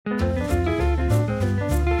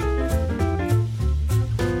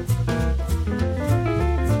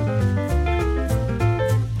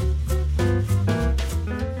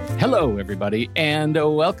Hello, everybody, and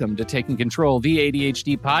welcome to Taking Control, the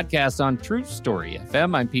ADHD podcast on True Story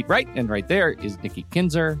FM. I'm Pete Wright, and right there is Nikki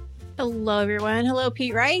Kinzer. Hello, everyone. Hello,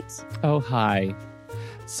 Pete Wright. Oh, hi.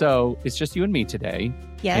 So it's just you and me today.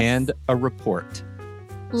 Yes. And a report.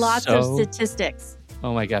 Lots of statistics.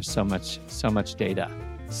 Oh my gosh, so much data.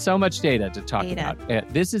 So much data to talk about.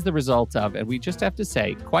 This is the result of, and we just have to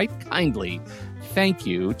say quite kindly, thank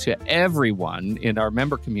you to everyone in our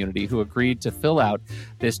member community who agreed to fill out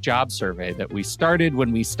this job survey that we started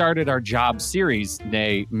when we started our job series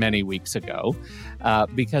many weeks ago,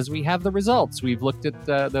 because we have the results. We've looked at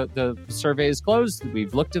the survey is closed.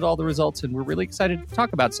 We've looked at all the results, and we're really excited to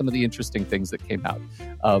talk about some of the interesting things that came out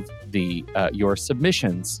of your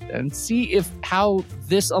submissions and see how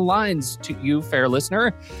this aligns to you, fair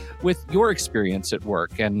listener, with your experience at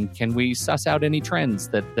work, and can we suss out any trends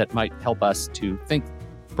that might help us to think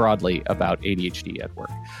broadly about ADHD at work.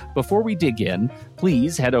 Before we dig in,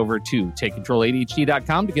 please head over to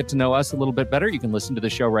TakeControlADHD.com to get to know us a little bit better. You can listen to the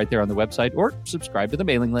show right there on the website or subscribe to the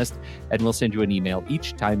mailing list, and we'll send you an email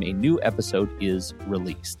each time a new episode is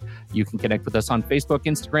released. You can connect with us on Facebook,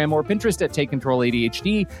 Instagram, or Pinterest at Take Control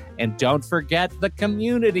ADHD. And don't forget the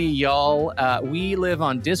community, y'all. We live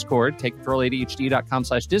on Discord.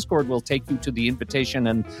 TakeControlADHD.com/Discord will take you to the invitation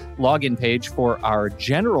and login page for our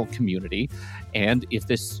general community. And if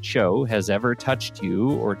this show has ever touched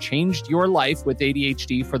you or changed your life with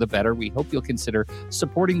ADHD for the better, we hope you'll consider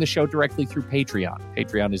supporting the show directly through Patreon.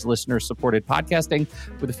 Patreon is listener-supported podcasting.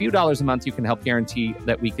 With a few dollars a month, you can help guarantee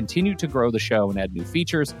that we continue to grow the show and add new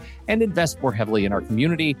features and invest more heavily in our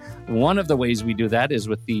community. One of the ways we do that is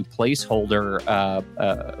with the placeholder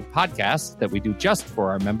podcast that we do just for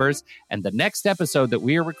our members. And the next episode that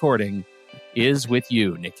we are recording is with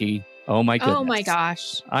you, Nikki. Oh my goodness. Oh my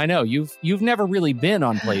gosh. I know you've never really been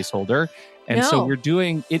on Placeholder. And so we're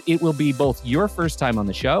doing it. It will be both your first time on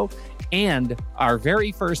the show and our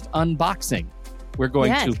very first unboxing. We're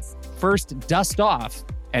going to first dust off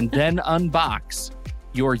and then unbox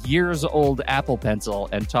your years old Apple Pencil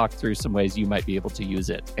and talk through some ways you might be able to use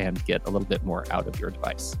it and get a little bit more out of your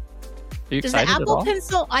device. Are you excited at all? Does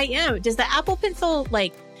the Apple Pencil, I am. Does the Apple Pencil,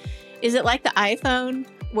 is it like the iPhone?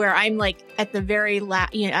 Where I'm at the very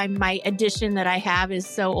last, my edition that I have is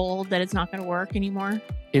so old that it's not going to work anymore.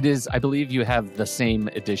 It is. I believe you have the same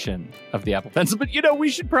edition of the Apple Pencil, but we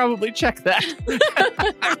should probably check that.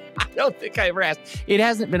 I don't think I ever asked. It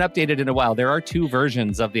hasn't been updated in a while. There are two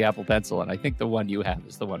versions of the Apple Pencil, and I think the one you have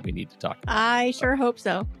is the one we need to talk about. I sure hope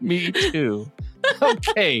so. Me too.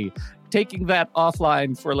 Okay. Taking that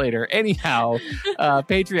offline for later. Anyhow,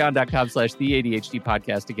 patreon.com/the ADHD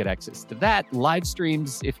podcast to get access to that. Live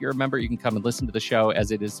streams. If you're a member, you can come and listen to the show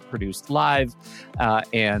as it is produced live.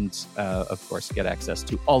 And of course, get access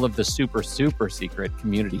to all of the super, super secret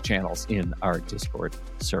community channels in our Discord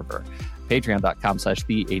server.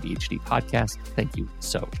 Patreon.com/the ADHD podcast. Thank you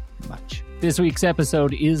so much. This week's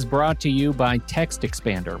episode is brought to you by Text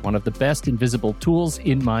Expander, one of the best invisible tools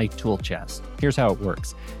in my tool chest. Here's how it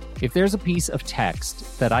works. If there's a piece of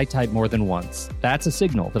text that I type more than once, that's a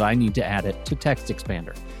signal that I need to add it to Text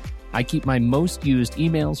Expander. I keep my most used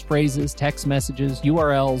emails, phrases, text messages,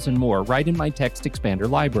 URLs, and more right in my Text Expander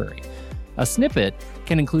library. A snippet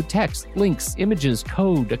can include text, links, images,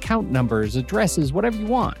 code, account numbers, addresses, whatever you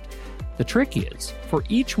want. The trick is, for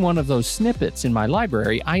each one of those snippets in my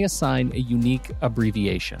library, I assign a unique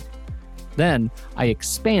abbreviation. Then I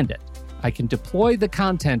expand it. I can deploy the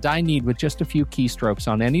content I need with just a few keystrokes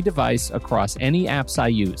on any device across any apps I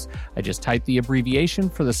use. I just type the abbreviation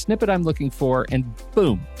for the snippet I'm looking for, and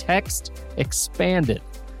boom, text expanded.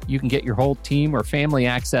 You can get your whole team or family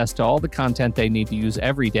access to all the content they need to use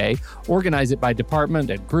every day, organize it by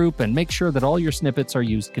department and group, and make sure that all your snippets are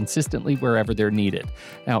used consistently wherever they're needed.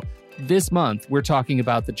 Now, this month, we're talking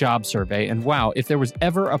about the job survey, and wow, if there was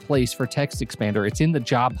ever a place for Text Expander, it's in the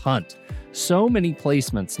job hunt. So many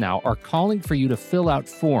placements now are calling for you to fill out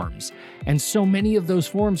forms, and so many of those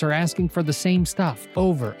forms are asking for the same stuff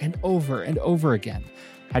over and over and over again.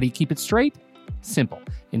 How do you keep it straight? Simple.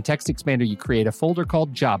 In Text Expander, you create a folder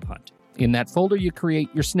called Job Hunt. In that folder, you create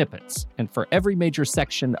your snippets, and for every major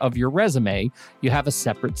section of your resume, you have a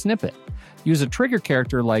separate snippet. Use a trigger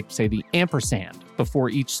character like, say, the ampersand before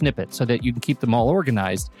each snippet so that you can keep them all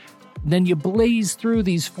organized. Then you blaze through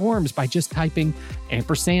these forms by just typing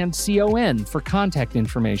 &CON for contact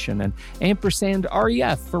information and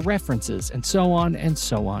 &REF for references, and so on and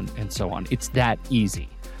so on and so on. It's that easy.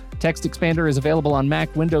 Text Expander is available on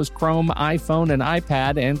Mac, Windows, Chrome, iPhone, and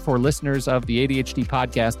iPad. And for listeners of the ADHD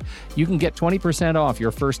podcast, you can get 20% off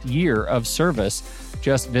your first year of service.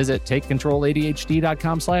 Just visit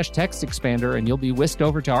takecontroladhd.com/text expander, and you'll be whisked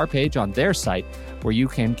over to our page on their site where you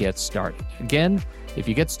can get started. Again, if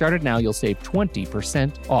you get started now, you'll save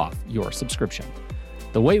 20% off your subscription.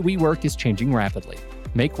 The way we work is changing rapidly.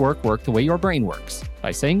 Make work work the way your brain works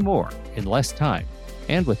by saying more in less time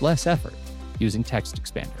and with less effort using Text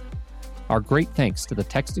Expander. Our great thanks to the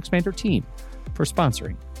Text Expander team for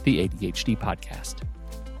sponsoring the ADHD podcast.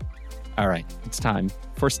 All right, it's time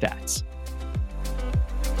for stats.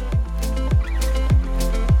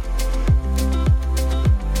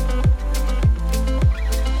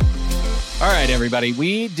 All right, everybody.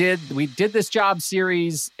 We did this job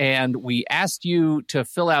series, and we asked you to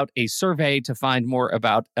fill out a survey to find more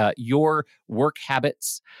about your work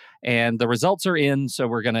habits. And the results are in, so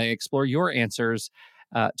we're going to explore your answers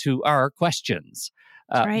to our questions.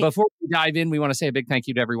 Right. Before we dive in, we want to say a big thank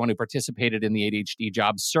you to everyone who participated in the ADHD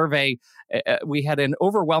job survey. We had an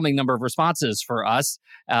overwhelming number of responses for us,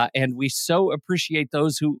 and we so appreciate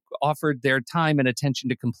those who offered their time and attention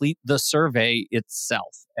to complete the survey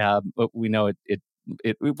itself. But we know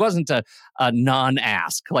it wasn't a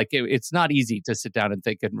non-ask. Like it's not easy to sit down and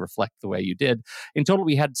think and reflect the way you did. In total,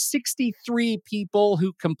 we had 63 people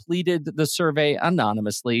who completed the survey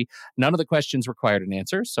anonymously. None of the questions required an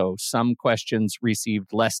answer, so some questions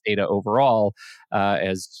received less data overall,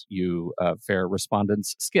 as you fair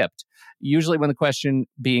respondents skipped. Usually when the question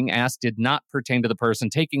being asked did not pertain to the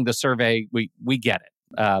person taking the survey, we get it.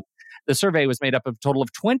 The survey was made up of a total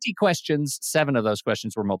of 20 questions. 7 of those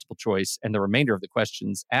questions were multiple choice, and the remainder of the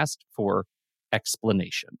questions asked for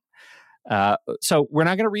explanation. So we're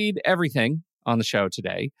not going to read everything on the show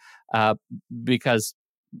today because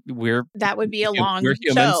that would be a long we're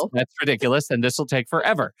humans. show. That's ridiculous, and this will take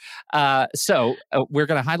forever. So we're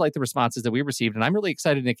going to highlight the responses that we received, and I'm really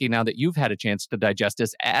excited, Nikki, now that you've had a chance to digest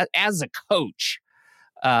this as a coach.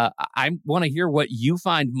 I want to hear what you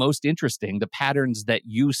find most interesting, the patterns that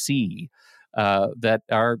you see that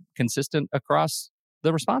are consistent across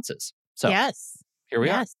the responses. So yes, here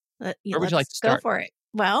we are. Where would you like to start? Go for it.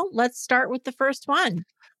 Well, let's start with the first one.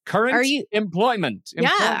 Current employment.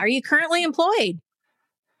 Yeah. Are you currently employed?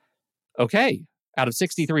 Okay. Out of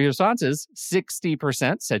 63 responses,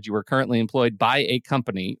 60% said you were currently employed by a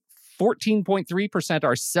company. 14.3%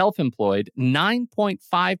 are self-employed,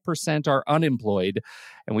 9.5% are unemployed,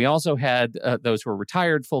 and we also had those who are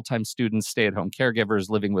retired, full-time students, stay-at-home caregivers,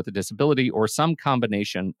 living with a disability, or some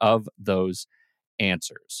combination of those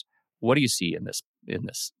answers. What do you see in this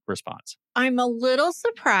response? I'm a little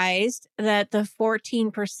surprised that the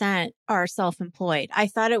 14% are self-employed. I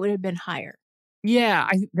thought it would have been higher. Yeah,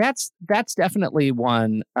 that's definitely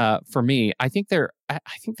one for me. I think there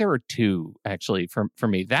are 2 actually for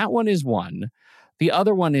me. That one is one. The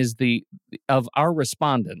other one is of our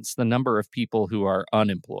respondents, the number of people who are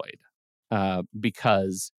unemployed,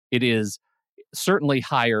 because it is certainly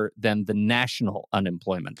higher than the national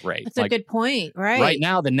unemployment rate. That's a good point, right? Right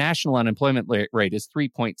now, the national unemployment rate is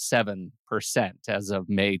 3.7% as of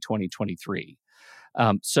May 2023.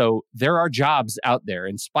 So there are jobs out there,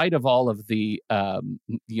 in spite of all of the, of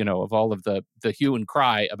all of the hue and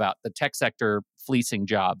cry about the tech sector fleecing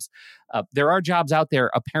jobs. There are jobs out there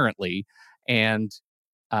apparently, and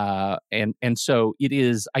so it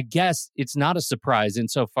is. I guess it's not a surprise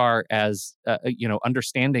insofar as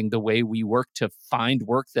understanding the way we work to find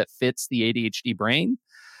work that fits the ADHD brain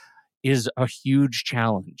is a huge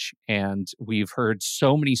challenge. And we've heard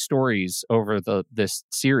so many stories over this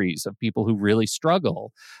series of people who really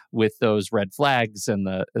struggle with those red flags and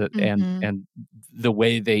and the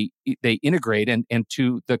way they integrate. And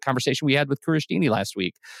to the conversation we had with Kurashtini last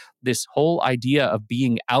week, this whole idea of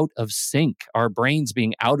being out of sync, our brains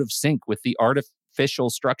being out of sync with the artificial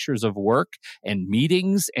structures of work and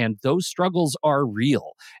meetings, and those struggles are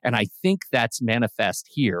real. And I think that's manifest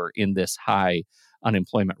here in this high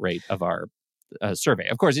unemployment rate of our survey.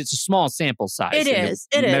 Of course, it's a small sample size. It is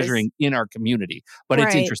measuring in our community, but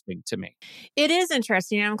it's interesting to me. It is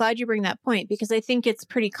interesting. I'm glad you bring that point, because I think it's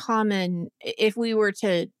pretty common if we were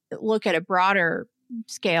to look at a broader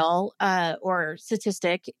scale or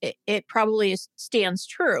statistic, it probably stands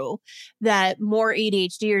true that more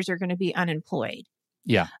ADHDers are going to be unemployed.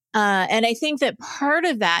 Yeah. And I think that part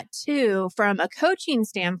of that too, from a coaching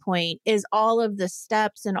standpoint, is all of the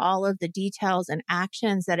steps and all of the details and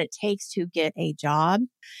actions that it takes to get a job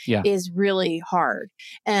is really hard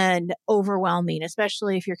and overwhelming,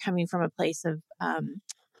 especially if you're coming from a place of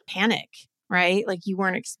panic, right? Like you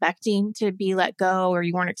weren't expecting to be let go or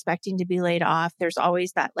you weren't expecting to be laid off. There's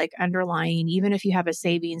always that like underlying, even if you have a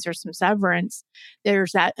savings or some severance,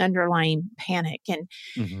 there's that underlying panic. And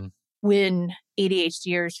Mm-hmm. when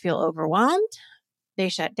ADHDers feel overwhelmed, they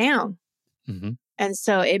shut down. Mm-hmm. And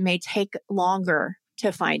so it may take longer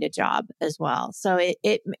to find a job as well. So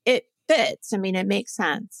it fits. I mean, it makes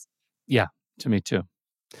sense. Yeah, to me too.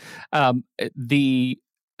 Um, the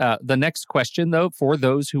next question, though, for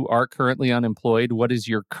those who are currently unemployed, what is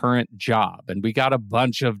your current job? And we got a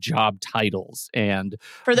bunch of job titles and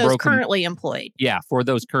For those broken. currently employed. Yeah, for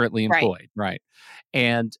those currently Right. employed, right?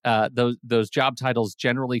 And those job titles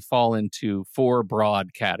generally fall into 4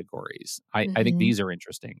 broad categories. I think these are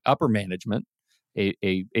interesting: upper management,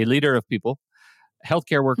 a leader of people,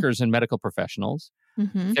 healthcare workers and medical professionals,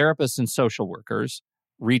 Mm-hmm. therapists and social workers,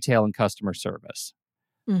 retail and customer service.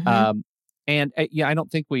 Mm-hmm. And yeah, I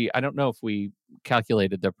don't know if we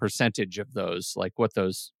calculated the percentage of those, like what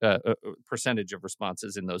those percentage of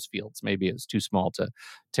responses in those fields. Maybe it's too small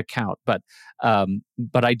to count, but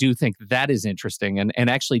I do think that is interesting and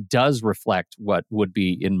actually does reflect what would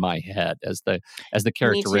be in my head as the Me too.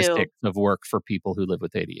 characteristics of work for people who live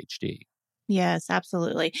with ADHD. Yes,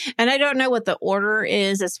 absolutely. And I don't know what the order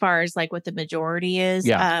is as far as like what the majority is.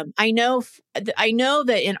 Yeah. I know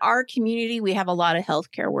that in our community, we have a lot of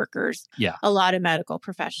healthcare workers, Yeah. a lot of medical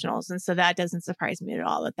professionals. And so that doesn't surprise me at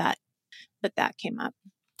all that came up.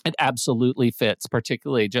 It absolutely fits,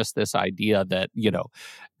 particularly just this idea that,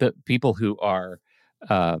 the people who are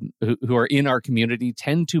who are in our community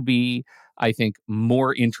tend to be, I think,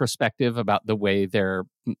 more introspective about the way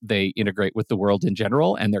they integrate with the world in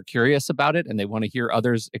general, and they're curious about it, and they want to hear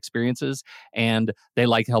others' experiences, and they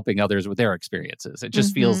like helping others with their experiences. It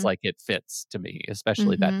just feels like it fits to me,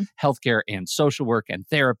 especially that healthcare and social work and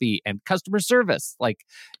therapy and customer service, like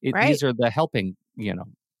Right. these are the helping,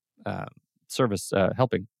 service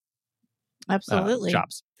helping Absolutely.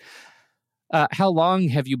 jobs. How long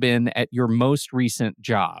have you been at your most recent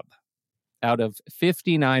job? Out of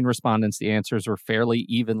 59 respondents, the answers were fairly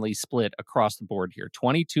evenly split across the board here.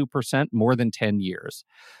 22% more than 10 years,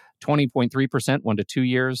 20.3% 1 to 2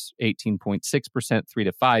 years, 18.6% 3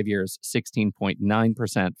 to 5 years,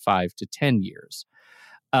 16.9% 5 to 10 years.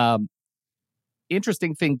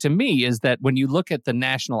 Interesting thing to me is that when you look at the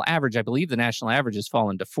national average, I believe the national average has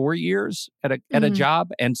fallen to 4 years at a job.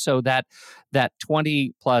 And so that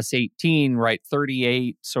 20 plus 18, right,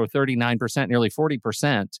 38, so 39%, nearly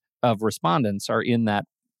 40% of respondents are in that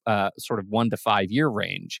sort of 1 to 5 year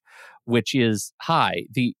range, which is high.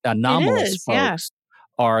 The anomalous folks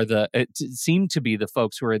seem to be the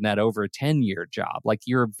folks who are in that over 10-year job. Like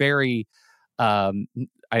you're very, I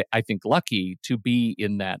think, lucky to be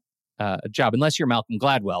in that job, unless you're Malcolm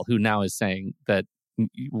Gladwell, who now is saying that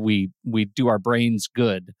we do our brains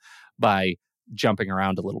good by jumping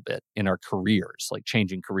around a little bit in our careers, like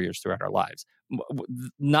changing careers throughout our lives.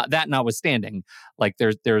 Notwithstanding, like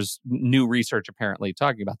there's new research apparently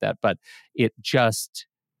talking about that, but it just,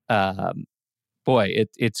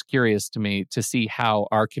 it's curious to me to see how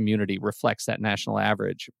our community reflects that national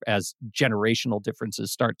average as generational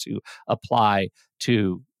differences start to apply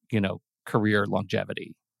to, career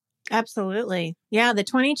longevity. Absolutely. Yeah, the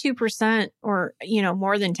 22% or,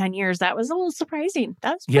 more than 10 years, that was a little surprising.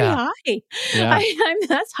 That's pretty high. Yeah.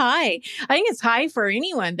 That's high. I think it's high for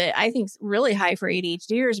anyone, but I think it's really high for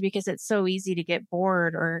ADHDers because it's so easy to get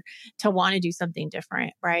bored or to want to do something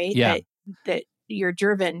different, right? Yeah. That you're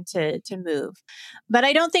driven to move. But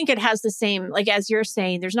I don't think it has the same, like as you're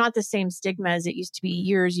saying, there's not the same stigma as it used to be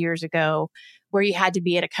years ago where you had to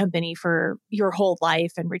be at a company for your whole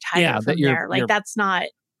life and retire from there. Like that's not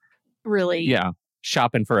really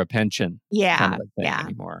shopping for a pension kind of a thing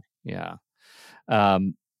anymore.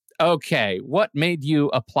 Okay, what made you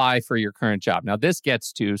apply for your current job? Now this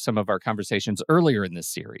gets to some of our conversations earlier in this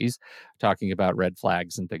series talking about red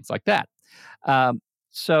flags and things like that.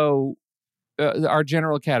 So our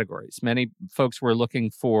general categories: many folks were looking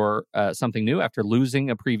for something new after losing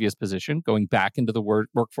a previous position, going back into the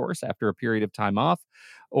workforce after a period of time off,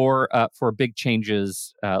 or for big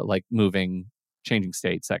changes like changing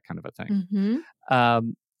states, that kind of a thing.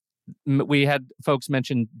 We had folks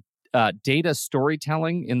mention data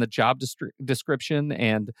storytelling in the job description,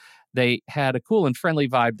 and they had a cool and friendly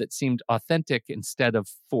vibe that seemed authentic instead of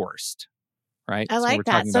forced, right? I like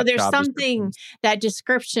that. So there's something, that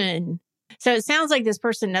description. So it sounds like this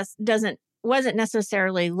person wasn't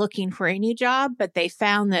necessarily looking for a new job, but they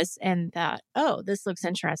found this and thought, oh, this looks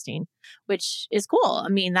interesting, which is cool. I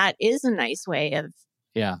mean, that is a nice way of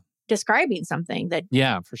describing something that,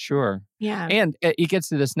 Yeah, for sure. yeah. And it gets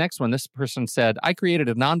to this next one. This person said, I created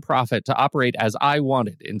a nonprofit to operate as I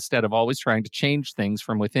wanted instead of always trying to change things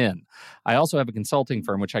from within. I also have a consulting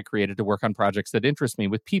firm, which I created to work on projects that interest me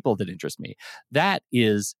with people that interest me. That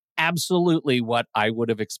is absolutely what I would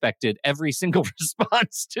have expected every single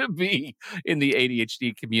response to be in the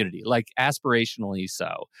ADHD community, like aspirationally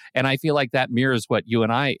so. And I feel like that mirrors what you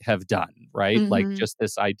and I have done, right? Like Mm-hmm. just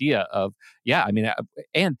this idea of, yeah, I mean,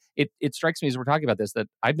 and it strikes me as we're talking about this that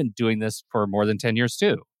I've been doing this for more than 10 years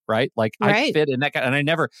too, right? Like I Right. fit in that, and I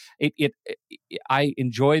never, I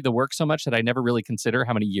enjoy the work so much that I never really consider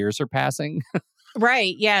how many years are passing.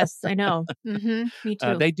 Right. Yes, I know. Mm-hmm. Me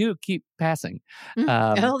too. They do keep passing. Mm.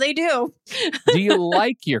 Um, Oh, they do. do you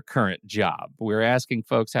like your current job? We're asking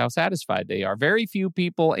folks how satisfied they are. Very few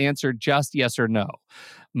people answered just yes or no.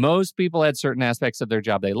 Most people had certain aspects of their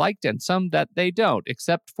job they liked and some that they don't,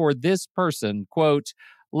 except for this person, quote,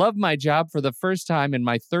 love my job for the first time in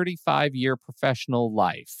my 35-year professional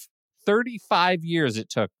life. 35 years it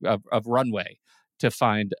took of runway to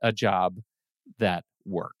find a job that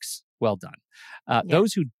works. Well done. Yeah.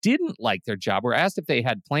 Those who didn't like their job were asked if they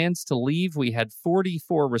had plans to leave. We had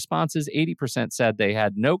 44 responses. 80% said they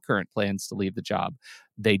had no current plans to leave the job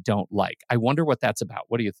they don't like. I wonder what that's about.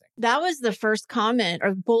 What do you think? That was the first comment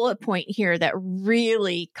or bullet point here that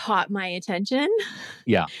really caught my attention.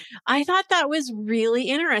 Yeah. I thought that was really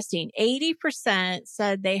interesting. 80%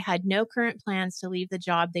 said they had no current plans to leave the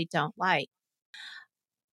job they don't like.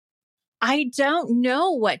 I don't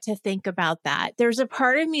know what to think about that. There's a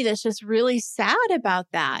part of me that's just really sad about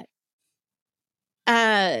that.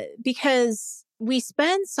 Because we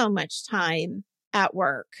spend so much time at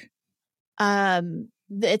work.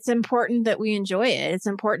 It's important that we enjoy it. It's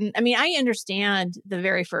important. I mean, I understand the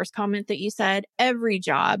very first comment that you said. Every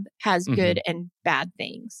job has good and bad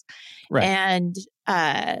things. Right. And,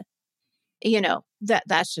 that's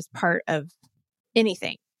just part of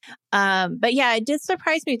anything. But yeah, it did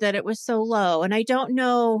surprise me that it was so low. And I don't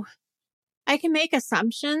know, I can make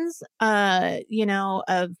assumptions,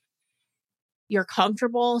 of you're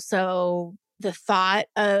comfortable. So the thought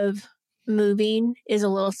of moving is a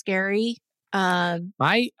little scary.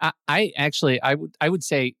 I actually I would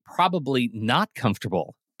say probably not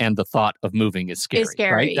comfortable, and the thought of moving is scary, It's right?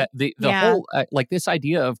 scary. That the Yeah. whole like this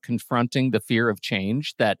idea of confronting the fear of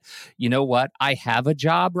change. That you know what, I have a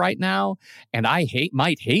job right now, and I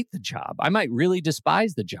might hate the job. I might really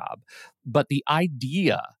despise the job, but the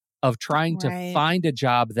idea of trying to Right. find a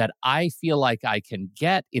job that I feel like I can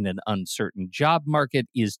get in an uncertain job market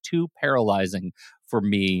is too paralyzing for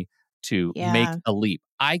me to make Yeah. a leap.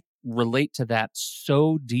 I relate to that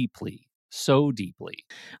so deeply from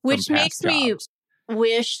Which past makes me jobs.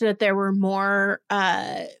 wish that there were more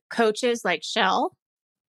coaches like Shell,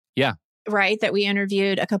 Yeah. right? That we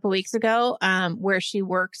interviewed a couple weeks ago, where she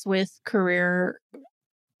works with career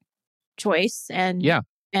choice and Yeah.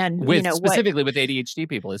 With what specifically with ADHD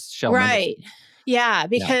people is Shell right. Mendelsohn. Yeah,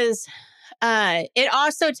 because it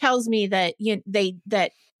also tells me that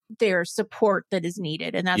that there's support that is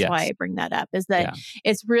needed, and that's why Yes. I bring that up. Is that Yeah.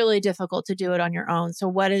 it's really difficult to do it on your own. So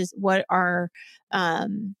what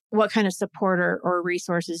kind of support or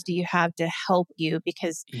resources do you have to help you?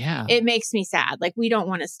 Because Yeah. it makes me sad. Like we don't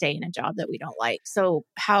want to stay in a job that we don't like. So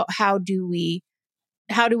how do we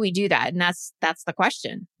do that? And that's the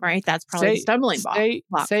question, right? That's probably the stumbling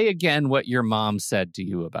block. Say again what your mom said to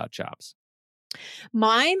you about jobs.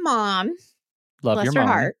 My mom, Love bless your her mom.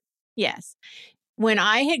 heart. Yes. When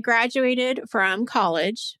I had graduated from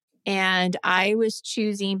college and I was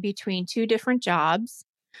choosing between two different jobs,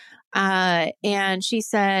 and she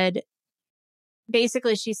said,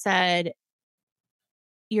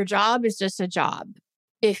 your job is just a job.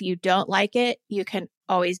 If you don't like it, you can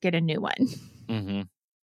always get a new one. Mm-hmm. Yeah.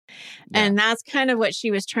 And that's kind of what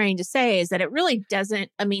she was trying to say, is that it really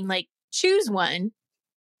doesn't, I mean, like, choose one,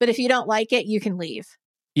 but if you don't like it, you can leave.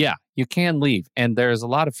 Yeah, you can leave. And there's a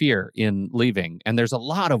lot of fear in leaving. And there's a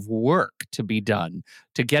lot of work to be done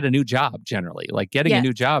to get a new job generally. Like getting a Yes.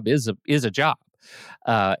 new job is a job.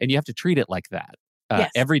 And you have to treat it like that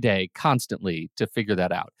Yes. every day, constantly to figure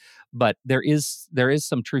that out. But there is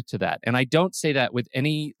some truth to that. And I don't say that with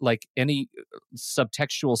any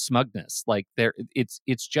subtextual smugness. Like it's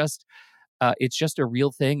just a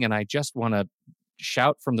real thing. And I just want to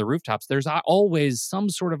shout from the rooftops, there's always some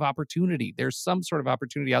sort of opportunity. There's some sort of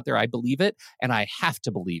opportunity out there. I believe it, and I have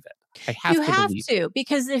to believe it. I have to believe it.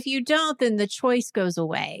 Because if you don't, then the choice goes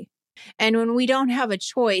away. And when we don't have a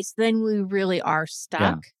choice, then we really are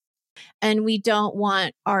stuck. Yeah. And we don't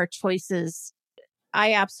want our choices.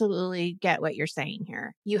 I absolutely get what you're saying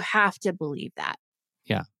here. You have to believe that.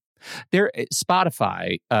 Yeah.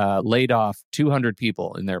 Spotify laid off 200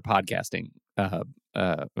 people in their podcasting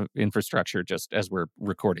infrastructure just as we're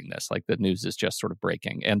recording this. Like the news is just sort of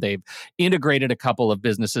breaking. And they've integrated a couple of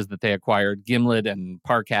businesses that they acquired, Gimlet and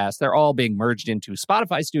Parcast. They're all being merged into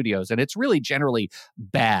Spotify Studios. And it's really generally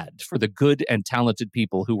bad for the good and talented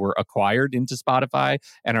people who were acquired into Spotify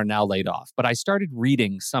and are now laid off. But I started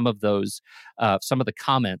reading some of those, some of the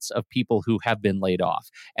comments of people who have been laid off.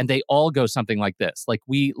 And they all go something like this. Like,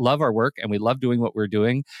 we love our work and we love doing what we're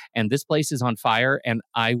doing. And this place is on fire. And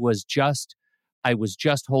I was just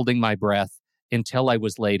holding my breath until I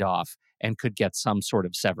was laid off and could get some sort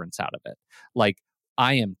of severance out of it. Like,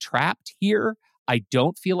 I am trapped here. I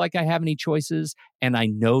don't feel like I have any choices, and I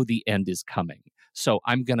know the end is coming. So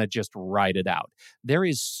I'm going to just ride it out. There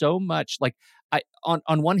is so much, like, on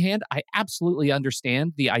one hand, I absolutely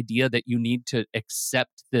understand the idea that you need to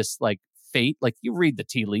accept this, like, fate. Like, you read the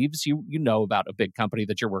tea leaves, you know about a big company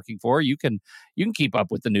that you're working for. You can keep up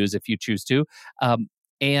with the news if you choose to.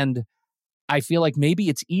 And I feel like maybe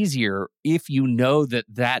it's easier if you know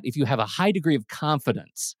that if you have a high degree of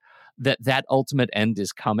confidence that ultimate end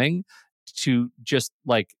is coming, to just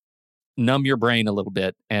like numb your brain a little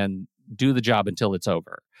bit and do the job until it's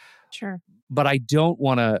over. Sure. But I don't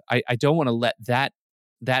want to. I don't want to let that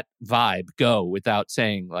vibe go without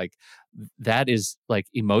saying, like, that is like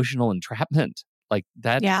emotional entrapment. Like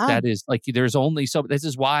that. Yeah. That is like, there's only so. This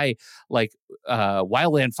is why, like,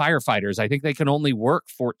 wildland firefighters, I think they can only work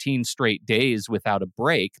 14 straight days without a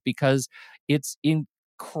break, because it's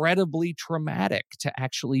incredibly traumatic to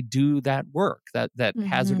actually do that work, that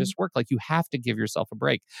hazardous work. Like, you have to give yourself a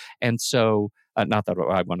break. And so, not that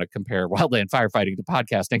I want to compare wildland firefighting to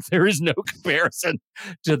podcasting. There is no comparison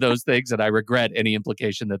to those things, and I regret any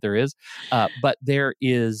implication that there is. But there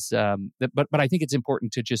is. But I think it's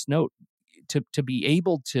important to just note, to be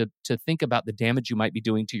able to think about the damage you might be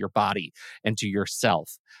doing to your body and to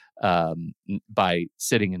yourself by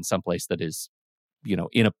sitting in some place that is,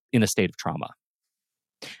 in a state of trauma.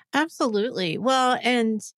 Absolutely. Well,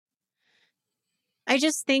 and I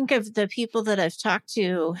just think of the people that I've talked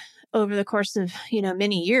to over the course of,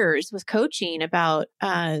 many years with coaching about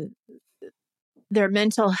their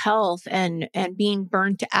mental health and being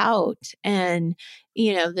burnt out, and,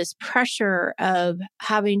 this pressure of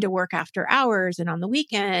having to work after hours and on the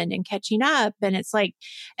weekend and catching up. And it's like,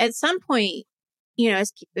 at some point,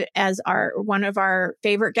 as one of our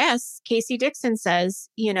favorite guests, Casey Dixon, says,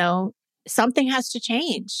 something has to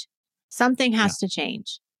change. Something has to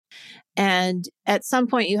change. And at some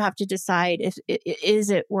point you have to decide, if is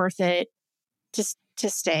it worth it to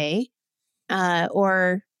stay,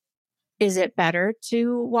 or is it better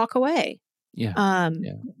to walk away?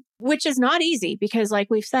 Which is not easy, because,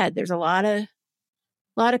 like we've said, there's a lot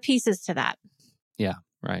of pieces to that. Yeah,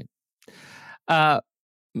 right.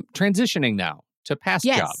 Transitioning now to past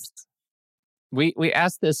jobs. We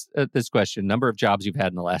asked this question: number of jobs you've had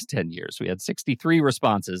in the last 10 years. We had 63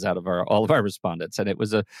 responses out of all of our respondents, and it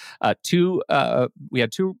was we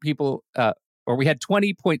had two people. Or we had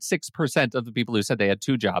 20.6% of the people who said they had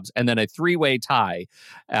two jobs, and then a three-way tie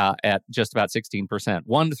at just about 16%.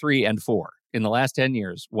 1, 3, and 4 in the last 10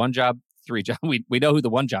 years. One job, 3 jobs. We know who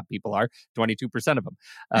the one job people are. 22% of them.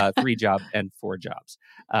 3 job and 4 jobs.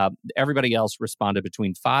 Everybody else responded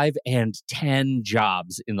between 5 and 10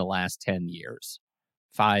 jobs in the last 10 years.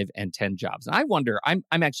 5 and 10 jobs. And I wonder. I'm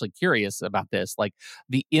actually curious about this, like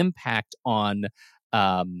the impact on,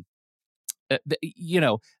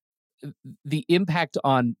 the impact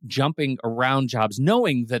on jumping around jobs,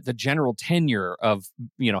 knowing that the general tenure of,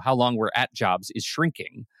 how long we're at jobs is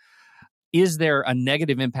shrinking. Is there a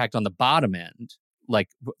negative impact on the bottom end, like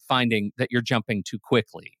finding that you're jumping too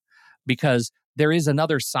quickly? Because there is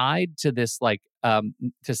another side to this, like,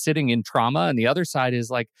 to sitting in trauma. And the other side is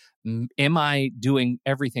like, am I doing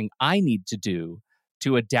everything I need to do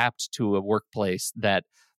to adapt to a workplace that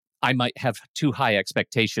I might have too high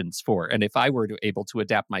expectations for? And if I were able to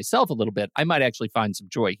adapt myself a little bit, I might actually find some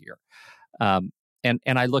joy here. And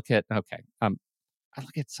I look at, I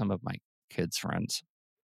look at some of my kids' friends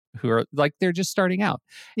who are like, they're just starting out.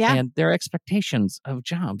 Yeah. And their expectations of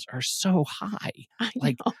jobs are so high.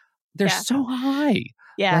 Like, they're so high.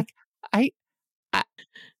 Yeah. Like,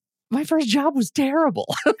 my first job was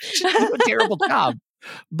terrible. Just do a terrible job.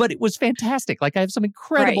 But it was fantastic. Like, I have some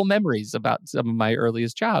incredible memories about some of my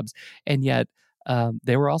earliest jobs. And yet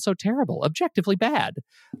they were also terrible, objectively bad.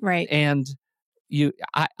 Right. And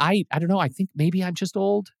I don't know. I think maybe I'm just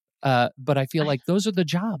old. But I feel like those are the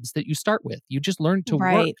jobs that you start with. You just learn to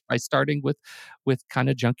work by starting with kind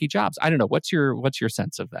of junky jobs. I don't know. What's your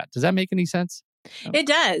sense of that? Does that make any sense? It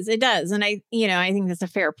does. And I think that's a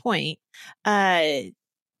fair point.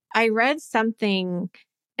 I read something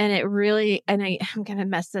and it really, and I'm going to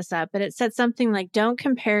mess this up, but it said something like, don't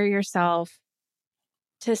compare yourself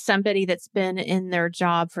to somebody that's been in their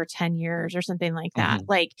job for 10 years or something like that. Mhm.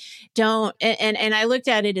 Like, don't, and I looked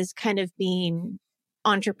at it as kind of being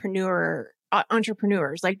entrepreneurs.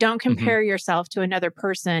 Like, don't Mhm. compare yourself to another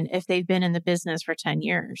person if they've been in the business for 10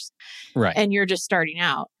 years Right. and you're just starting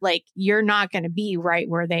out. Like, you're not going to be right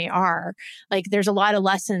where they are. Like, there's a lot of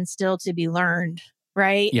lessons still to be learned,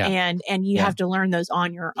 right? Yeah. And you Yeah. have to learn those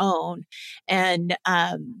on your own and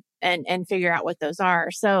figure out what those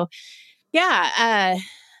are. So yeah.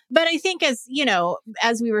 But I think, as you know,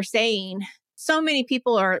 as we were saying, so many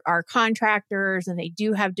people are contractors and they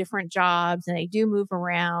do have different jobs and they do move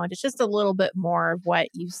around. It's just a little bit more of what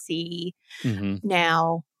you see Mhm.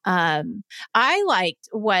 now. I liked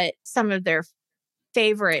what some of their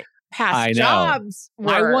favorite past I know. jobs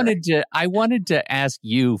I were. wanted to I wanted to ask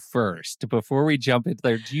you first before we jump into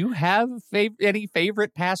there. Do you have any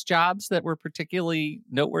favorite past jobs that were particularly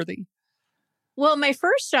noteworthy? Well, my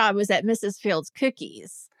first job was at Mrs. Fields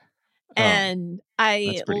Cookies, Oh, and that's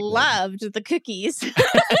I pretty good. loved the cookies.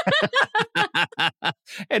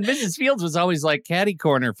 And Mrs. Fields was always like catty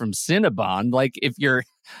corner from Cinnabon. Like if you're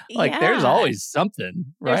like, there's Yeah. always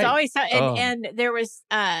something, There's right? always Oh. and there was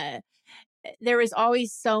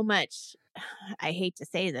always so much. I hate to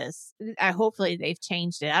say this. Hopefully they've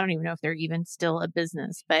changed it. I don't even know if they're even still a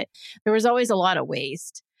business, but there was always a lot of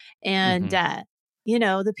waste. And Hmm.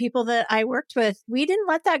 the people that I worked with, we didn't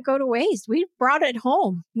let that go to waste. We brought it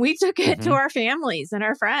home. We took it to Hmm. our families and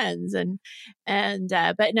our friends and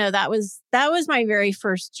but no, that was my very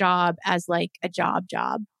first job as like a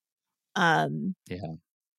job. Um Yeah.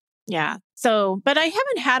 yeah. So, but I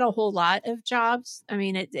haven't had a whole lot of jobs. I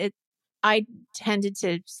mean, I tended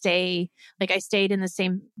to stay, like I stayed in the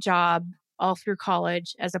same job all through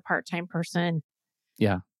college as a part-time person.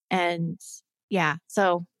 Yeah. And yeah,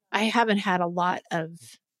 so I haven't had a lot of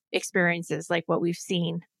experiences like what we've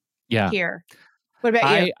seen Yeah. here. What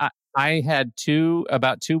about you? I had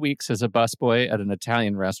about 2 weeks as a busboy at an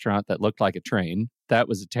Italian restaurant that looked like a train. That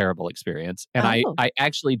was a terrible experience. And Oh, I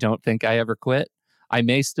actually don't think I ever quit. I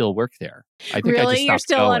may still work there. I think I really? just You're stopped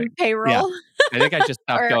still on going. Yeah. payroll? I think I just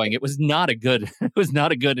stopped Or going. It was not a good it was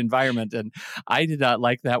not a good environment and I did not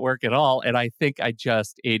like that work at all. And I think I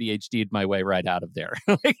just ADHD'd my way right out of there.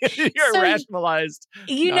 Like, you're so rationalized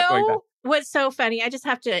not going back. what's so funny? I just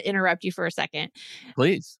have to interrupt you for a second.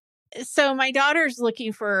 Please. So my daughter's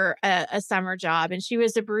looking for a summer job, and she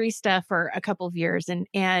was a barista for a couple of years,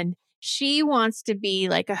 and she wants to be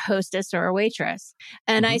like a hostess or a waitress.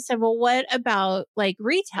 And I Mhm. said, well, what about like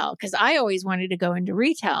retail? Because I always wanted to go into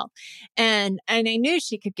retail, and I knew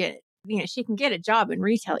she could get, she can get a job in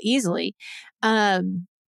retail easily. Um,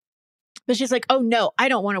 but she's like, oh no, I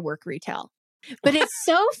don't want to work retail. But it's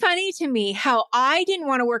so funny to me how I didn't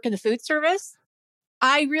want to work in the food service.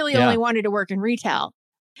 I really only Yeah. wanted to work in retail.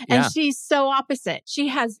 And Yeah. she's so opposite.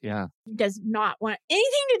 Yeah. Does not want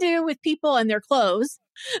anything to do with people and their clothes,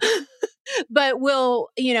 but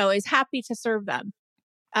is happy to serve them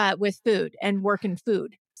with food and work in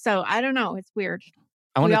food. So I don't know. It's weird.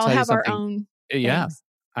 I want We to all tell you have our something. own Yeah. things.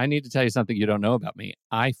 I need to tell you something you don't know about me.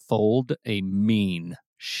 I fold a mean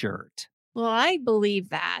shirt. Well, I believe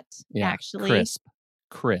that Yeah. actually.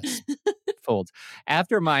 Crisp folds.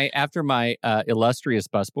 After my illustrious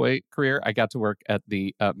busboy career, I got to work at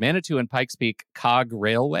the Manitou and Pikes Peak Cog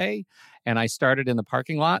Railway. And I started in the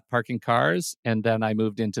parking lot, parking cars. And then I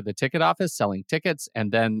moved into the ticket office selling tickets.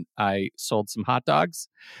 And then I sold some hot dogs.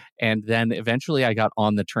 And then eventually I got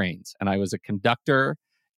on the trains and I was a conductor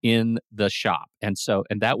in the shop. And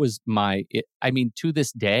that was to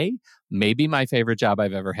this day, maybe my favorite job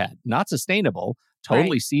I've ever had. Not sustainable, Right.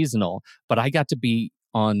 totally seasonal, but I got to be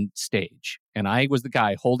on stage and I was the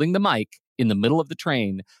guy holding the mic in the middle of the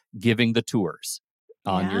train, giving the tours.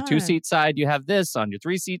 On your Yeah. 2-seat side, you have this. On your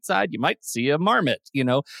 3-seat side, you might see a marmot,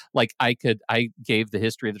 like I gave the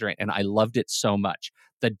history of the train and I loved it so much.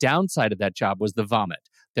 The downside of that job was the vomit.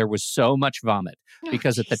 There was so much vomit Oh,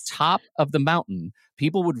 because at the jeez. top of the mountain,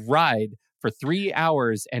 people would ride for 3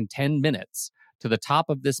 hours and 10 minutes to the top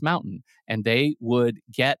of this mountain and they would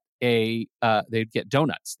get they'd get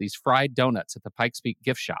donuts, these fried donuts at the Pikes Peak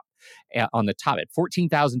gift shop on the top at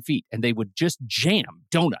 14,000 feet. And they would just jam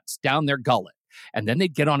donuts down their gullet. And then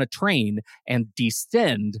they'd get on a train and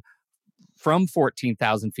descend from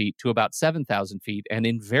 14,000 feet to about 7,000 feet. And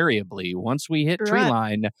invariably, once we hit Grew tree up.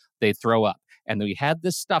 line, they throw up. And we had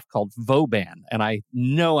this stuff called Voban. And I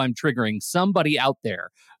know I'm triggering somebody out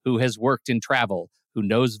there who has worked in travel who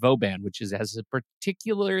knows Voban, which has a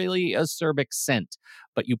particularly acerbic scent.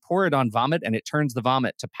 But you pour it on vomit and it turns the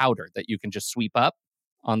vomit to powder that you can just sweep up.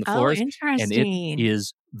 on the Oh, floors, and it interesting.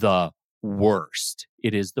 is the worst.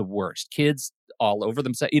 It is the worst. Kids all over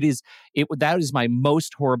themselves. That is my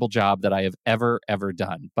most horrible job that I have ever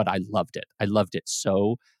done, but I loved it. I loved it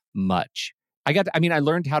so much. I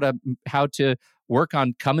learned how to work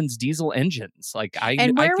on Cummins diesel engines. Like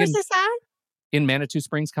And I where was can this at? in Manitou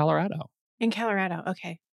Springs, Colorado. In Colorado.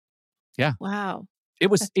 Okay. Yeah. Wow.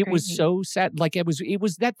 That's It was crazy. so sad. Like it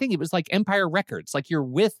was that thing. It was like Empire Records. Like you're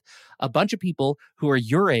with a bunch of people who are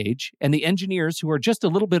your age and the engineers who are just a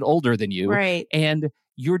little bit older than you. Right. And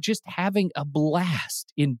you're just having a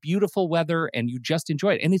blast in beautiful weather and you just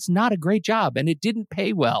enjoy it. And it's not a great job and it didn't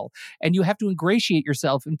pay well. And you have to ingratiate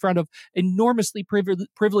yourself in front of enormously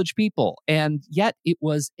privileged people. And yet it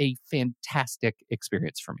was a fantastic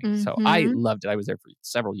experience for me. So I Mm-hmm. loved it. I was there for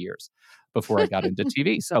several years before I got into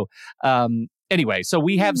TV. So, anyway, so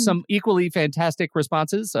we have some equally fantastic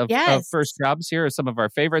responses of Yes. first jobs. Here are some of our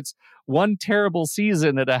favorites. One terrible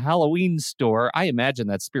season at a Halloween store. I imagine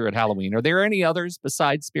that's Spirit Halloween. Are there any others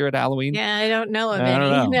besides Spirit Halloween? Yeah, I don't know of I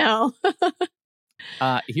don't any. know.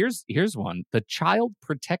 No. Here's one. The Child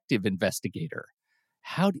Protective Investigator.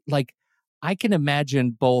 I can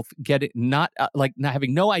imagine both not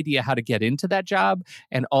having no idea how to get into that job,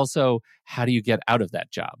 and also how do you get out of that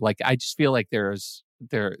job? Like I just feel like it's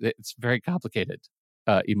very complicated,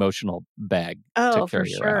 emotional bag to Oh, for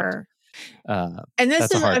carry around. sure. And this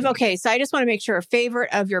That's a is hard one. okay. So I just want to make sure a favorite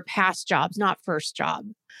of your past jobs, not first job.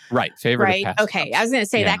 Right, favorite of Right. past Okay. jobs. I was going to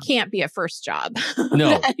say Yeah. that can't be a first job.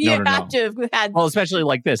 No, You no. have to have had. Well, especially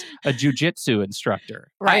like this, a jujitsu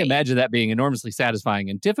instructor. I Right. imagine that being enormously satisfying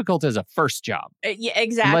and difficult as a first job. Yeah,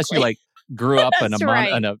 exactly. Unless you like grew up in That's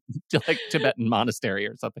right. in a like Tibetan monastery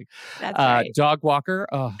or something. That's right. Dog walker.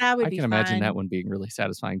 Oh, That would I be can imagine that fun. one being really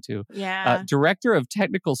satisfying too. Yeah. Director of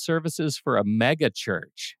technical services for a mega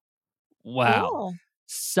church. Wow. Cool.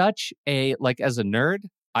 Such as a nerd,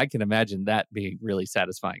 I can imagine that being really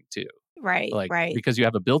satisfying too. Right. Right. Because you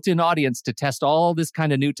have a built-in audience to test all this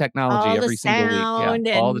kind of new technology All every the single week. Yeah, sound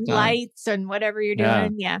all the and time. lights and whatever you're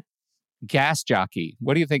doing. Yeah. Gas jockey.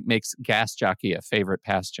 What do you think makes gas jockey a favorite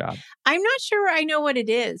past job? I'm not sure I know what it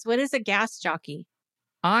is. What is a gas jockey?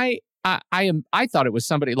 I thought it was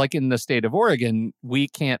somebody like in the state of Oregon, we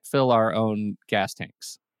can't fill our own gas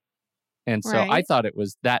tanks. And so I thought it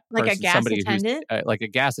was that Like person, a gas somebody attendant? who's like a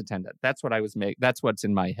gas attendant. That's what that's what's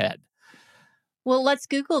in my head. Well, let's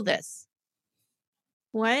Google this.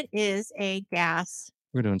 What is a gas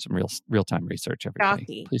We're doing some real-time research, everybody.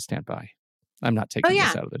 jockey? Please stand by. I'm not taking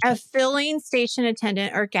this out of the A show. filling station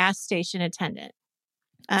attendant or gas station attendant.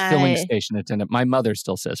 Filling station attendant. My mother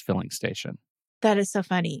still says filling station. That is so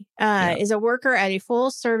funny. Is a worker at a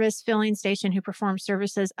full-service filling station who performs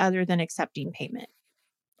services other than accepting payment.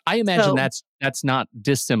 I imagine that's not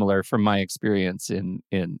dissimilar from my experience in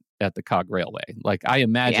at the Cog Railway. Like I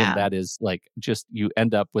imagine that is like just you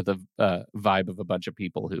end up with a vibe of a bunch of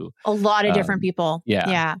people who a lot of different people.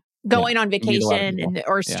 Yeah. Going on You meet a lot of vacation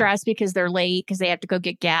or stressed because they're late because they have to go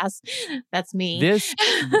get gas. That's me.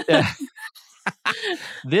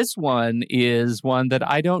 This one is one that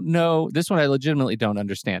I don't know. This one I legitimately don't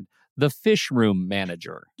understand. The fish room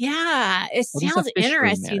manager. Yeah, it sounds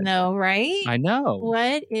interesting though, right? I know.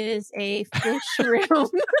 What is a fish room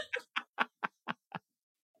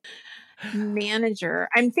manager?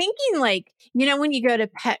 I'm thinking like, when you go to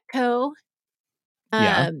Petco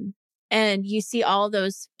and you see all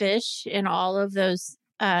those fish in all of those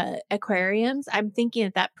aquariums, I'm thinking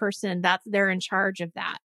that person, they're in charge of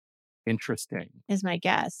that. Interesting. Is my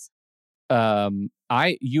guess.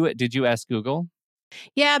 Did you ask Google?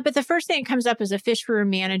 Yeah, but the first thing that comes up is a fish room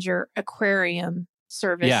manager aquarium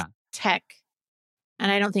service tech. And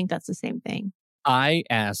I don't think that's the same thing. I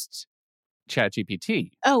asked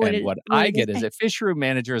ChatGPT. Oh, and what I get is a fish room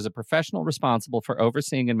manager is a professional responsible for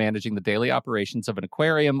overseeing and managing the daily operations of an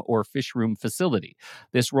aquarium or fish room facility.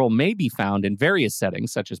 This role may be found in various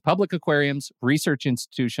settings, such as public aquariums, research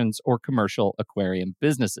institutions, or commercial aquarium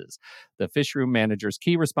businesses. The fish room manager's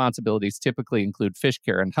key responsibilities typically include fish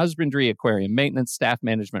care and husbandry, aquarium maintenance, staff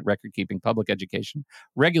management, record keeping, public education,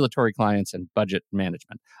 regulatory clients, and budget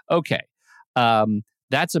management. Okay.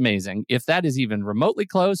 That's amazing. If that is even remotely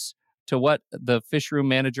close to what the fish room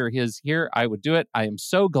manager is here, I would do it. I am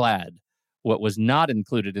so glad what was not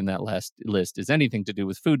included in that list is anything to do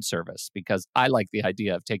with food service, because I like the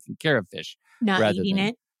idea of taking care of fish not eating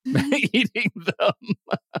it. eating them.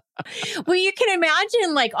 Well, you can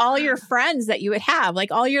imagine like all your friends that you would have,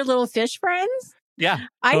 like all your little fish friends. Yeah,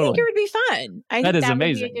 I think it would be fun. I think that is that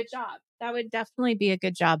amazing. would be a good job. That would definitely be a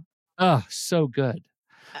good job. Oh, so good.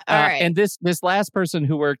 All right. And this last person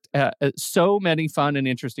who worked so many fun and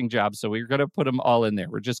interesting jobs, so we're going to put them all in there.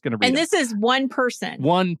 We're just going to read And them. this is one person.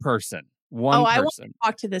 One person. I want to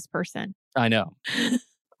talk to this person. I know.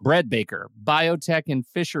 Bread baker, biotech and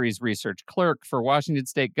fisheries research clerk for Washington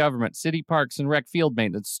State government, city parks and rec field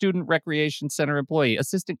maintenance, student recreation center employee,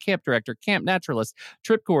 assistant camp director, camp naturalist,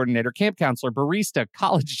 trip coordinator, camp counselor, barista,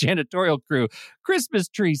 college janitorial crew, Christmas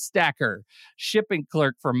tree stacker, shipping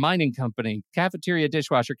clerk for mining company, cafeteria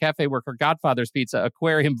dishwasher, cafe worker, Godfather's Pizza,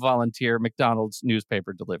 aquarium volunteer, McDonald's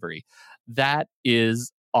newspaper delivery. That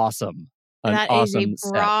is awesome. That awesome is a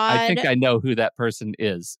broad... I think I know who that person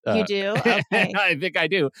is. You do? Okay. I think I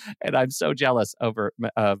do. And I'm so jealous over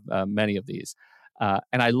many of these. And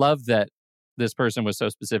I love that this person was so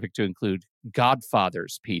specific to include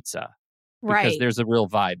Godfather's Pizza. Because there's a real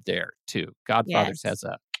vibe there, too. Godfather's has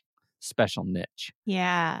a special niche.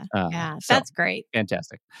 Yeah. So that's great.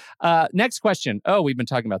 Fantastic. Next question. Oh, we've been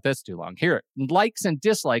talking about this too long. Here, likes and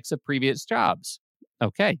dislikes of previous jobs.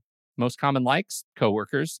 Okay. Most common likes,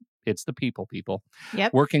 coworkers. It's the people.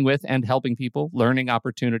 Yep. Working with and helping people, learning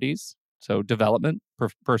opportunities. So development,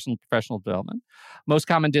 personal, professional development. Most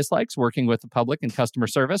common dislikes, working with the public and customer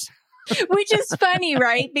service. Which is funny,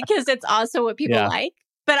 right? Because it's also what people like.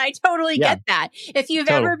 But I totally get that. If you've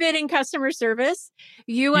ever been in customer service,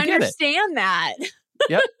 you understand that.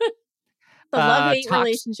 Yep. The love-hate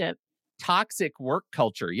relationship. Toxic work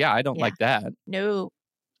culture. Yeah, I don't like that. No.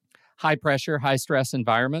 High pressure, high stress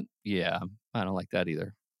environment. Yeah, I don't like that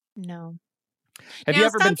either. No.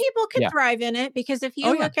 Some people can thrive in it because if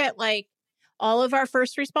you look at like all of our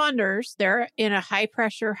first responders, they're in a high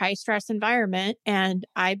pressure, high stress environment. And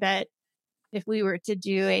I bet if we were to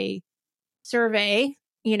do a survey,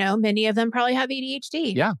 many of them probably have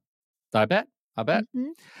ADHD. Yeah, I bet. Mm-hmm.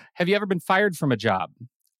 Have you ever been fired from a job?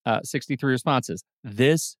 63 responses.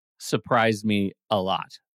 This surprised me a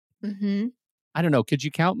lot. Mm-hmm. I don't know. Could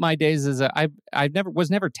you count my days as I was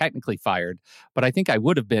never technically fired, but I think I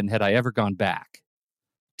would have been had I ever gone back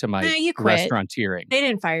to my restauranteering. They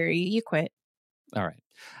didn't fire you. You quit. All right.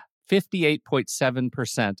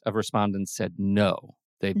 58.7% of respondents said no,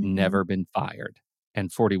 they've never been fired. And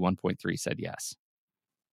 41.3% said yes.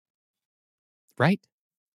 Right?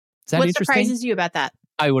 Is that what interesting? What surprises you about that?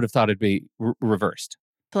 I would have thought it'd be reversed.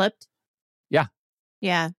 Flipped? Yeah.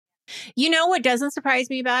 Yeah. You know what doesn't surprise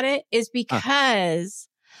me about it is because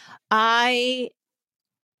I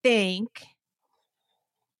think,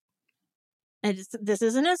 and this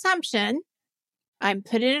is an assumption, I'm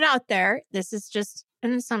putting it out there, this is just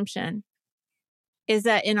an assumption, is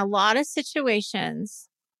that in a lot of situations,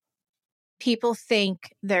 people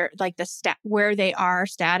think they're like where they are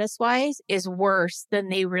status-wise is worse than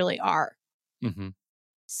they really are. Mm-hmm.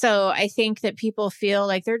 So I think that people feel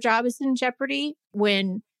like their job is in jeopardy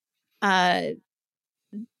when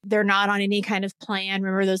they're not on any kind of plan.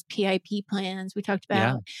 Remember those PIP plans we talked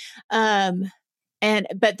about? Yeah.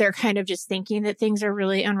 But they're kind of just thinking that things are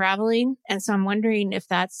really unraveling. And so I'm wondering if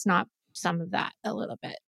that's not some of that a little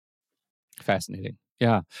bit. Fascinating.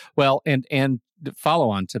 Yeah. Well, and follow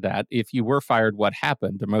on to that, if you were fired, what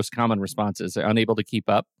happened? The most common responses are unable to keep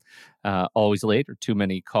up, always late, or too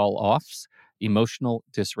many call offs, emotional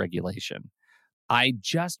dysregulation. I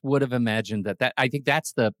just would have imagined that I think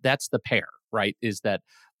that's the pair, right? Is that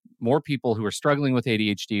more people who are struggling with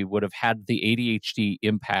ADHD would have had the ADHD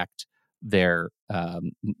impact their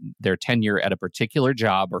tenure at a particular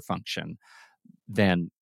job or function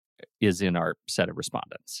than is in our set of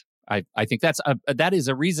respondents. I think that is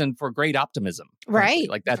a reason for great optimism. Frankly. Right.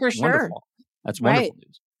 Like that's for wonderful. Sure. That's wonderful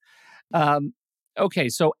news. Okay,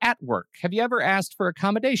 so at work, have you ever asked for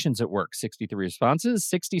accommodations at work? 63 responses,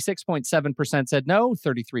 66.7% said no,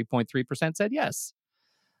 33.3% said yes.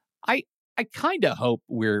 I kind of hope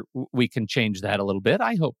we can change that a little bit.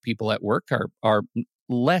 I hope people at work are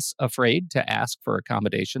less afraid to ask for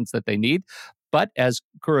accommodations that they need. But as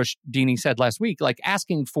Kurush Dini said last week, like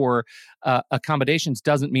asking for accommodations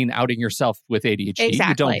doesn't mean outing yourself with ADHD. Exactly.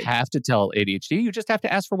 You don't have to tell ADHD. You just have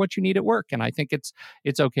to ask for what you need at work. And I think it's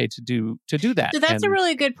okay to do that. So that's a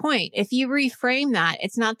really good point. If you reframe that,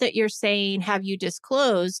 it's not that you're saying, have you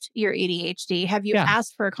disclosed your ADHD? Have you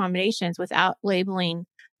asked for accommodations without labeling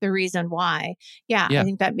the reason why? Yeah, I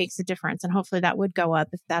think that makes a difference. And hopefully that would go up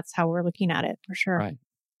if that's how we're looking at it, for sure. Right.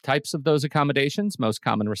 Types of those accommodations, most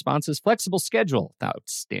common responses, flexible schedule,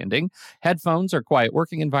 outstanding, headphones or quiet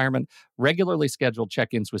working environment, regularly scheduled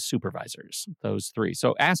check-ins with supervisors, those three.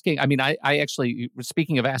 So asking, I actually,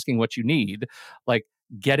 speaking of asking what you need, like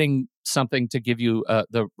getting something to give you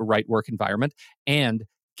the right work environment and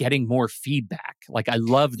getting more feedback. Like, I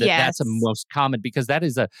love that that's a Yes. most common, because that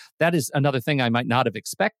is another thing I might not have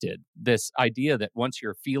expected. This idea that once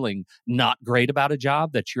you're feeling not great about a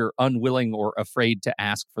job, that you're unwilling or afraid to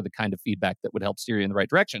ask for the kind of feedback that would help steer you in the right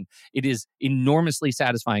direction. It is enormously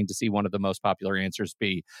satisfying to see one of the most popular answers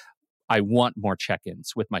be, I want more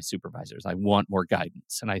check-ins with my supervisors. I want more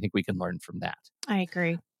guidance. And I think we can learn from that. I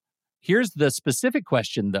agree. Here's the specific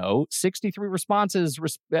question, though. 63 responses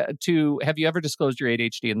to, have you ever disclosed your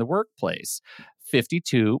ADHD in the workplace?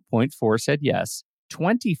 52.4 said yes.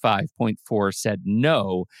 25.4 said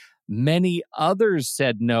no. Many others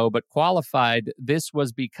said no, but qualified. This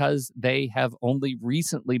was because they have only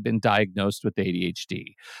recently been diagnosed with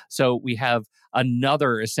ADHD. So we have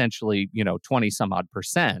another essentially, 20 some odd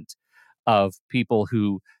percent of people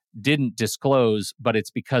who didn't disclose, but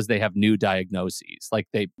it's because they have new diagnoses. Like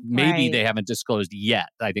maybe Right. they haven't disclosed yet.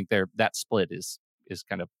 I think that split is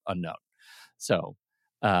kind of unknown. So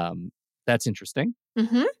that's interesting.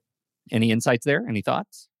 Mm-hmm. Any insights there? Any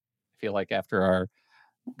thoughts? I feel like after our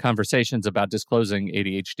conversations about disclosing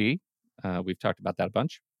ADHD, we've talked about that a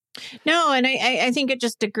bunch. No, and I think it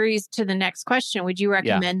just agrees to the next question. Would you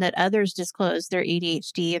recommend that others disclose their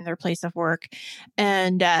ADHD in their place of work?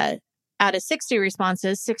 And out of 60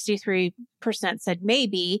 responses, 63% said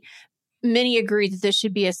maybe. Many agree that this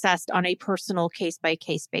should be assessed on a personal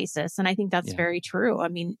case-by-case basis. And I think that's very true. I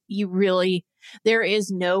mean, there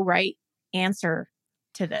is no right answer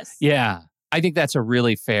to this. Yeah. I think that's a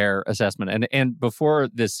really fair assessment. And before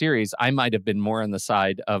this series, I might have been more on the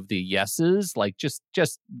side of the yeses, like just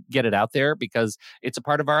get it out there because it's a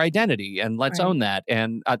part of our identity and let's own that.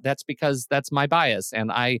 And that's because that's my bias.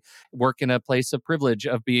 And I work in a place of privilege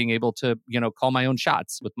of being able to, call my own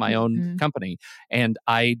shots with my own company. And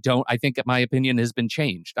I think my opinion has been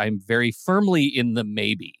changed. I'm very firmly in the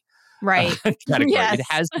maybe. Right. Category. Yes. It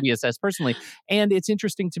has to be assessed personally. And it's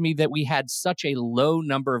interesting to me that we had such a low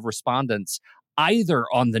number of respondents either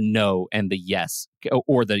on the no and the yes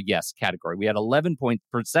or the yes category. We had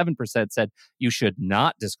 11.7% said you should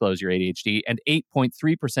not disclose your ADHD and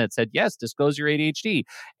 8.3% said yes, disclose your ADHD.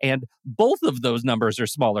 And both of those numbers are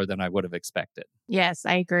smaller than I would have expected. Yes,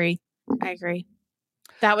 I agree.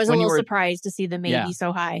 That was a little surprised to see the maybe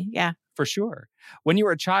so high. Yeah. For sure. When you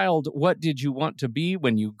were a child, what did you want to be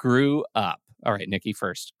when you grew up? All right, Nikki,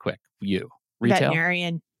 first, quick. You. Retail?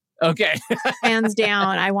 Veterinarian. Okay. Hands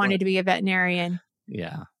down, I wanted to be a veterinarian.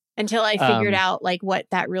 Yeah. Until I figured out what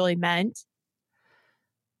that really meant.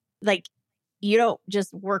 Like, you don't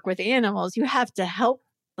just work with animals. You have to help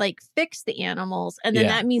fix the animals. And then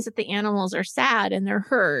that means that the animals are sad and they're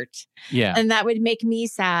hurt. Yeah. And that would make me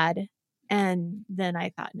sad. And then I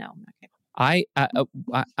thought, no, I'm not going to. When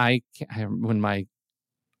I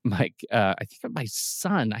think my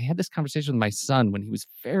son, I had this conversation with my son when he was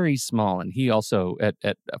very small, and he also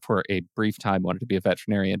for a brief time wanted to be a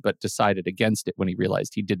veterinarian, but decided against it when he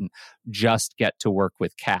realized he didn't just get to work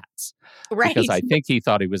with cats. Right. Because I think he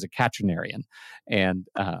thought he was a catrinarian. And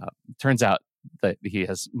turns out that he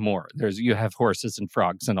has more. You have horses and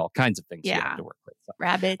frogs and all kinds of things you have to work with. So,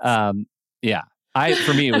 rabbits. Yeah.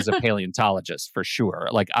 For me, it was a paleontologist for sure.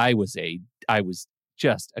 Like I was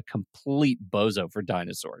just a complete bozo for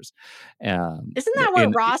dinosaurs. Isn't that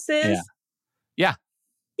what Ross is? Yeah.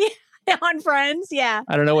 On Friends, yeah.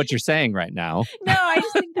 I don't know what you're saying right now. No, I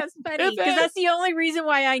just think that's funny because that's the only reason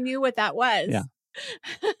why I knew what that was. Yeah.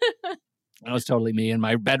 That was totally me. And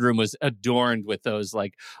my bedroom was adorned with those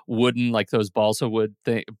wooden, those balsa wood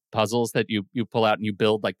puzzles that you pull out and you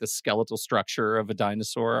build the skeletal structure of a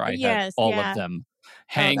dinosaur. I had all of them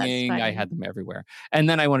hanging. I had them everywhere. And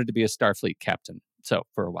then I wanted to be a Starfleet captain. So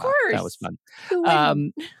for a while, that was fun.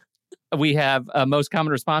 We have most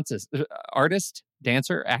common responses: artist,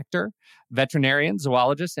 dancer, actor, veterinarian,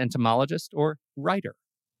 zoologist, entomologist, or writer.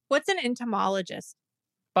 What's an entomologist?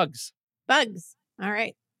 Bugs. All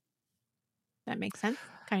right. That makes sense,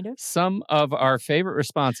 kind of. Some of our favorite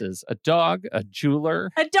responses: a dog, a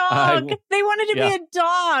jeweler. A dog! They wanted to be a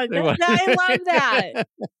dog. I love that.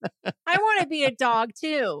 I want to be a dog,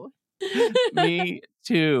 too. Me,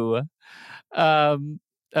 too. A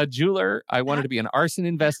jeweler. I wanted to be an arson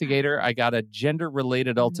investigator. I got a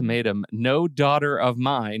gender-related ultimatum. No daughter of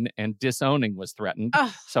mine, and disowning was threatened.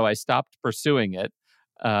 So I stopped pursuing it.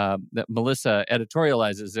 That Melissa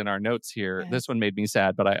editorializes in our notes here. Yes. This one made me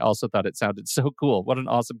sad, but I also thought it sounded so cool. What an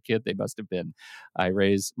awesome kid they must have been. I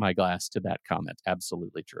raise my glass to that comment.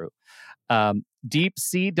 Absolutely true. Deep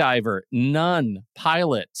sea diver, none.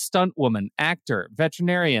 Pilot, stunt woman, actor,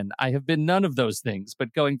 veterinarian. I have been none of those things,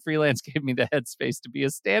 but going freelance gave me the headspace to be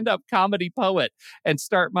a stand-up comedy poet and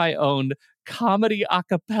start my own comedy a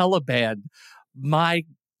cappella band. My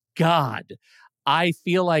God. I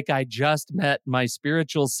feel like I just met my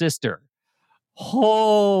spiritual sister.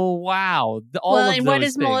 Oh, wow. And what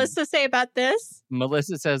does Melissa say about this?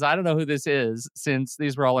 Melissa says, I don't know who this is since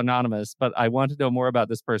these were all anonymous, but I want to know more about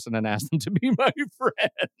this person and ask them to be my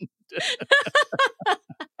friend.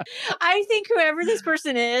 I think whoever this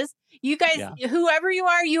person is, you guys, whoever you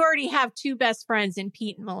are, you already have two best friends in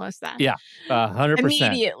Pete and Melissa. Yeah, 100%.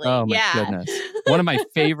 Immediately. Oh, my goodness. One of my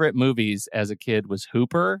favorite movies as a kid was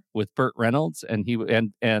Hooper with Burt Reynolds. And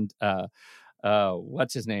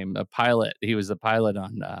what's his name? A pilot. He was the pilot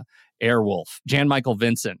on Airwolf, Jan Michael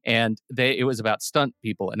Vincent. And it was about stunt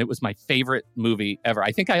people. And it was my favorite movie ever.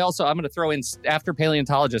 I think I'm going to throw in, after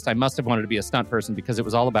paleontologist, I must have wanted to be a stunt person because it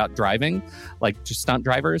was all about driving, like just stunt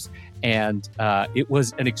drivers. And it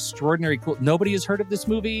was an extraordinary cool. Nobody has heard of this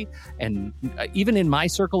movie. And even in my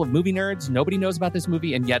circle of movie nerds, nobody knows about this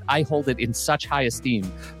movie. And yet I hold it in such high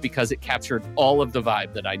esteem because it captured all of the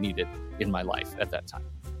vibe that I needed in my life at that time.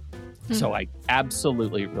 So I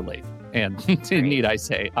absolutely relate. And need I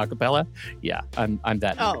say acapella? Yeah, I'm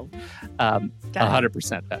that. Oh,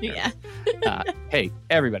 100% that. Yeah. Hey,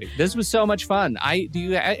 everybody, this was so much fun. Do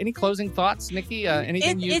you any closing thoughts, Nikki?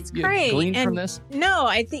 Anything you gleaned from this? No,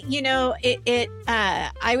 I think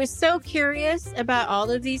I was so curious about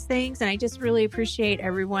all of these things, and I just really appreciate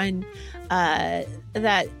everyone that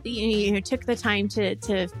took the time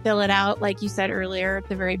to fill it out, like you said earlier at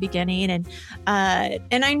the very beginning, and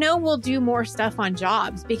I know we'll do more stuff on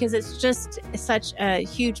jobs because it's just such a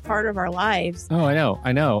huge part of our lives. Oh,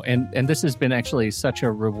 I know, and this has been actually such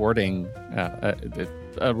a rewarding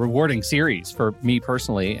series for me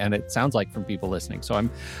personally, and it sounds like from people listening. So I'm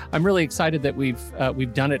really excited that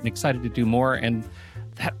we've done it and excited to do more, and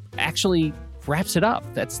that actually wraps it up.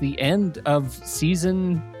 That's the end of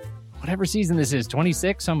whatever season this is,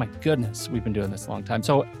 26. Oh my goodness, we've been doing this a long time.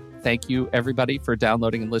 So thank you, everybody, for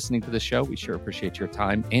downloading and listening to the show. We sure appreciate your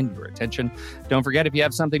time and your attention. Don't forget, if you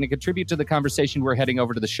have something to contribute to the conversation, we're heading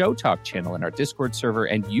over to the Show Talk channel in our Discord server,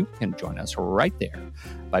 and you can join us right there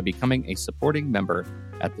by becoming a supporting member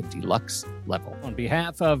at the deluxe level. On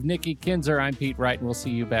behalf of Nikki Kinzer, I'm Pete Wright, and we'll see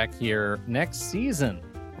you back here next season,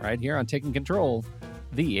 right here on Taking Control,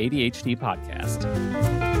 the ADHD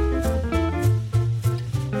podcast.